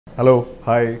Hello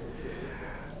hi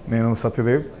నేను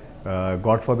Satyadev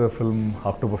godfather film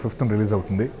October 5th release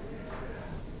అవుతుంది.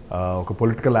 ఒక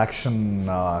పొలిటికల్ యాక్షన్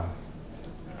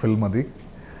ఫిల్మ్ అది.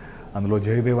 అందులో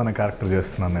జయదేవ్ అనే క్యారెక్టర్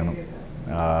చేస్తున్నాను నేను.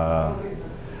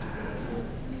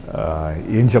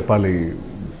 ఏం చెప్పాలి,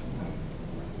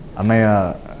 అన్నయ్య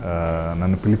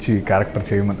నన్ను పిలిచి క్యారెక్టర్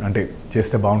చేయమని అంటే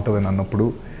చేస్తే బాగుంటుందని అన్నప్పుడు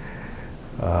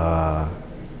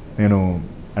నేను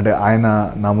అంటే ఆయన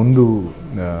నా ముందు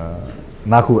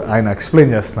నాకు ఆయన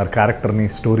ఎక్స్ప్లెయిన్ చేస్తున్నారు క్యారెక్టర్ని,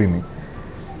 స్టోరీని.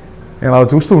 నేను అలా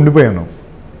చూస్తూ ఉండిపోయాను.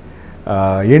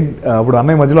 అప్పుడు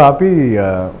అన్నయ్య మధ్యలో ఆపి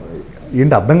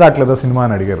ఏంటి అర్థం కావట్లేదా సినిమా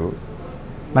అని అడిగారు.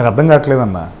 నాకు అర్థం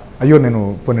కావట్లేదన్నా. అయ్యో నేను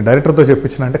కొన్ని డైరెక్టర్తో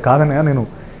చెప్పించిన అంటే కాదన్నయ్య, నేను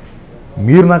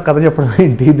మీరు నాకు కథ చెప్పడం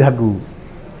ఏంటి,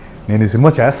 నేను ఈ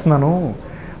సినిమా చేస్తున్నాను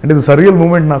అంటే ఇది సరియల్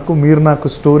మూమెంట్. మీరు నాకు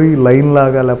స్టోరీ లైన్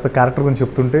లాగా లేకపోతే క్యారెక్టర్ గురించి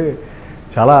చెప్తుంటే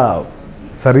చాలా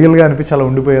సరియల్గా అనిపించి అలా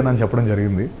ఉండిపోయాను అని చెప్పడం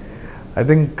జరిగింది. ఐ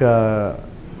థింక్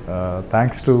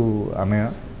థ్యాంక్స్ టు అన్నయ్య.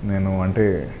 నేను అంటే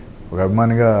ఒక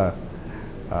అభిమానిగా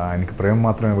ఆయనకి ప్రేమ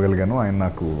మాత్రం ఇవ్వగలిగాను. ఆయన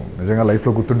నాకు నిజంగా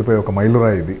లైఫ్లో గుర్తుండిపోయే ఒక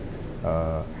మైలురాయి ఇది.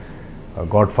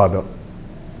 గాడ్ ఫాదర్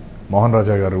మోహన్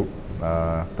రాజా గారు,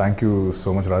 thank you so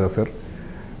much Raja sir.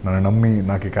 నన్ను నమ్మి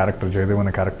నాకు ఈ క్యారెక్టర్ జయదేవ్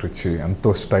అనే క్యారెక్టర్ ఇచ్చి ఎంతో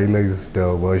స్టైలైజ్డ్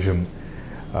వర్జన్,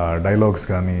 డైలాగ్స్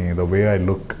కానీ ద వే ఐ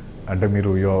లుక్. అంటే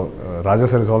మీరు రాజా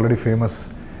సార్ ఇస్ ఆల్రెడీ ఫేమస్.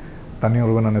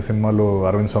 తన్యూరుగన్ అనే సినిమాలో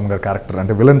అరవింద్ స్వామి గారి క్యారెక్టర్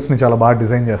అంటే విలన్స్ని చాలా బాగా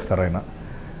డిజైన్ చేస్తారు ఆయన.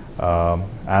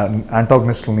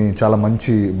 యాంటాగనిస్ట్ని చాలా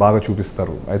బాగా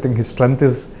చూపిస్తారు. I think he strength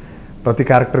is ప్రతి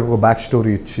క్యారెక్టర్కి ఒక బ్యాక్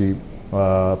స్టోరీ ఇచ్చి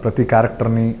ప్రతి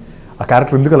క్యారెక్టర్ని ఆ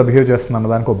క్యారెక్టర్ ఎందుకు అలా బిహేవ్ చేస్తుంది అన్న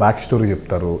దానికి ఒక బ్యాక్ స్టోరీ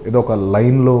చెప్తారు. ఏదో ఒక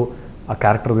లైన్లో ఆ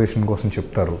క్యారెక్టరైజేషన్ కోసం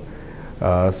చెప్తారు.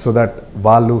 సో దట్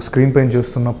వాళ్ళు స్క్రీన్ పైన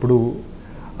చేస్తున్నప్పుడు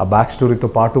ఆ బ్యాక్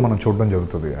స్టోరీతో పాటు మనం చూడడం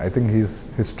జరుగుతుంది. I think his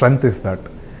strength is that.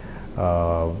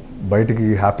 బయటికి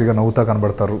హ్యాపీగా నవ్వుతా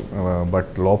కనబడతారు,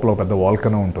 బట్ లోపల పెద్ద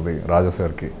వాల్కనే ఉంటుంది రాజా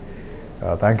సార్కి.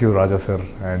 Thank you Raja sir.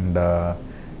 And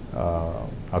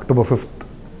October 5th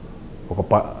ఒక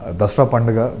దసరా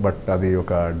పండుగ, బట్ అది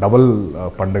ఒక డబుల్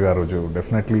పండుగ రోజు.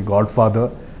 Definitely God father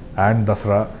and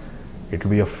Dasara it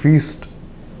will be a feast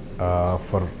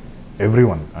for every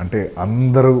one. అంటే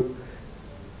అందరూ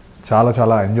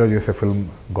చాలా ఎంజాయ్ చేసే ఫిల్మ్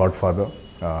గాడ్ ఫాదర్.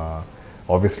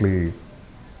 ఆబ్వియస్లీ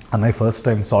అన్నయ్య first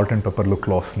time salt and pepper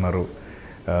లుక్లో వస్తున్నారు.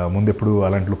 ముందు ఎప్పుడు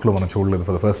అలాంటి లుక్లో మనం చూడలేదు,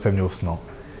 ఫర్ ద ఫస్ట్ టైం చూస్తున్నాం.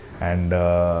 అండ్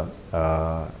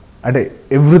అంటే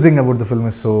everything about the film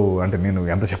is so, అంటే నేను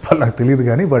ఎంత చెప్పాలో నాకు తెలియదు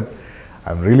కానీ, but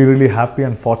I'm really happy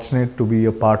and fortunate to be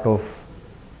a part of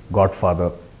God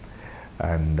father.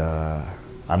 And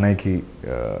అన్నయ్యకి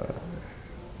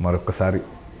మరొక్కసారి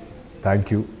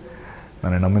థ్యాంక్ యూ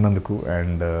నన్ను నమ్మినందుకు.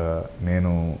 అండ్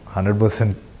నేను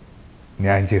 100%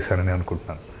 న్యాయం చేశానని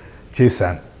అనుకుంటున్నాను,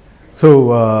 చేశాను. సో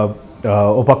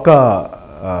ఓ పక్క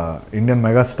ఇండియన్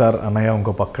మెగాస్టార్ అన్నయ్య,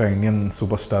 ఇంకో పక్క ఇండియన్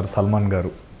సూపర్ స్టార్ సల్మాన్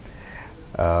గారు,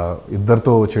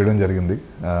 ఇద్దరితో చేయడం జరిగింది.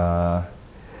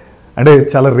 అంటే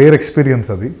చాలా రేర్ ఎక్స్పీరియన్స్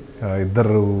అది.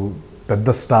 ఇద్దరు పెద్ద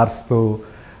స్టార్స్తో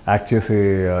యాక్ట్ చేసే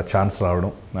ఛాన్స్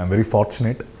రావడం. I'm very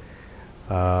fortunate.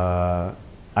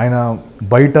 ఆయన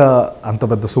బయట అంత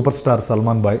పెద్ద super star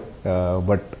Salman bye,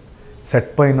 but set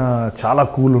పైన చాలా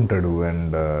కూల్ ఉంటాడు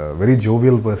అండ్ వెరీ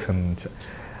జోవియల్ పర్సన్.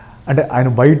 అంటే ఆయన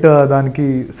బయట దానికి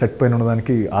సెట్ పైన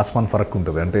ఉన్నదానికి ఆస్మాన్ ఫరక్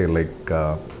ఉంటుంది. అంటే like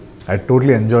I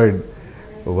totally enjoyed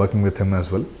working with him as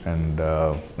well. And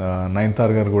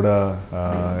Nayanthara గారు కూడా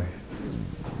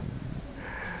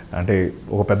అంటే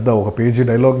ఒక పేజీ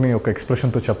డైలాగ్ని ఒక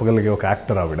ఎక్స్ప్రెషన్తో చెప్పగలిగే ఒక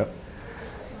యాక్టర్ ఆవిడ.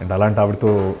 అండ్ అలాంటి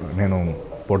ఆవిడతో నేను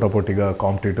పోటాపోటీగా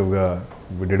కాంపిటేటివ్గా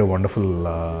we did a wonderful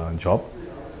job.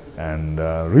 And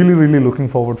really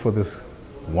looking forward for this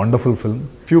wonderful film.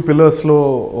 Few పిల్లర్స్లో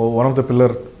one of the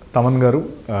pillar Thaman గారు.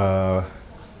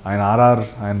 ఆయన ఆర్ఆర్,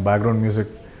 ఆయన బ్యాక్గ్రౌండ్ మ్యూజిక్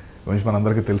గురించి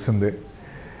మనందరికీ తెలిసిందే.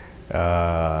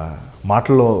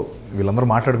 మాటల్లో వీళ్ళందరూ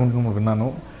మాట్లాడుకుంటూ విన్నాను.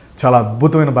 చాలా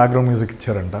అద్భుతమైన బ్యాక్గ్రౌండ్ మ్యూజిక్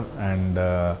ఇచ్చారంట. అండ్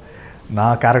నా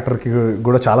క్యారెక్టర్కి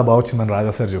కూడా చాలా బాగా వచ్చిందని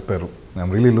రాజా సార్ చెప్పారు.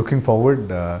 I'm really looking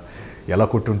forward. ఎలా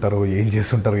కొట్టుంటారో, ఏం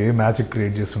చేస్తుంటారో, ఏ మ్యాజిక్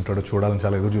క్రియేట్ చేస్తుంటాడో చూడాలని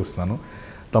చాలా ఎదురు చూస్తున్నాను.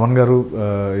 తమన్ గారు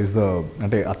ఈజ్ ద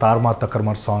అంటే ఆ తార్మార్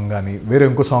తక్కర్మార్ సాంగ్ కానీ వేరే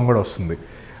ఇంకో సాంగ్ కూడా వస్తుంది,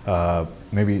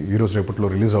 మేబీ ఈరోజు రేపట్లో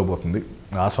రిలీజ్ అవబోతుంది.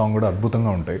 ఆ సాంగ్ కూడా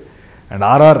ఉంటాయి. అండ్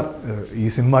ఆర్ఆర్ ఈ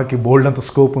సినిమాకి బోల్డ్ అంత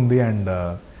స్కోప్ ఉంది. And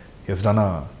he's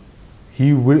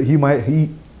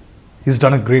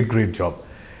done a great job.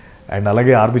 And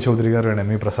అలాగే ఆర్బి చౌదరి గారు అండ్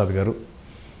ఎన్వి ప్రసాద్ గారు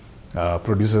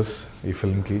ప్రొడ్యూసర్స్ ఈ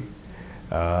ఫిల్మ్కి.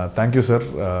 థ్యాంక్ యూ సార్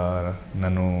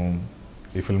నన్ను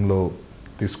ఈ ఫిల్మ్లో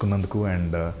తీసుకున్నందుకు.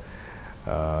 అండ్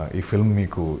ఈ ఫిల్మ్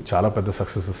మీకు చాలా పెద్ద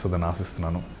సక్సెస్ ఇస్తుందని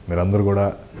ఆశిస్తున్నాను. మీరందరూ కూడా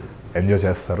ఎంజాయ్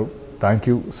చేస్తారు. Thank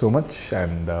you so much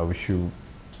and wish you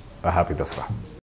a happy Dasara.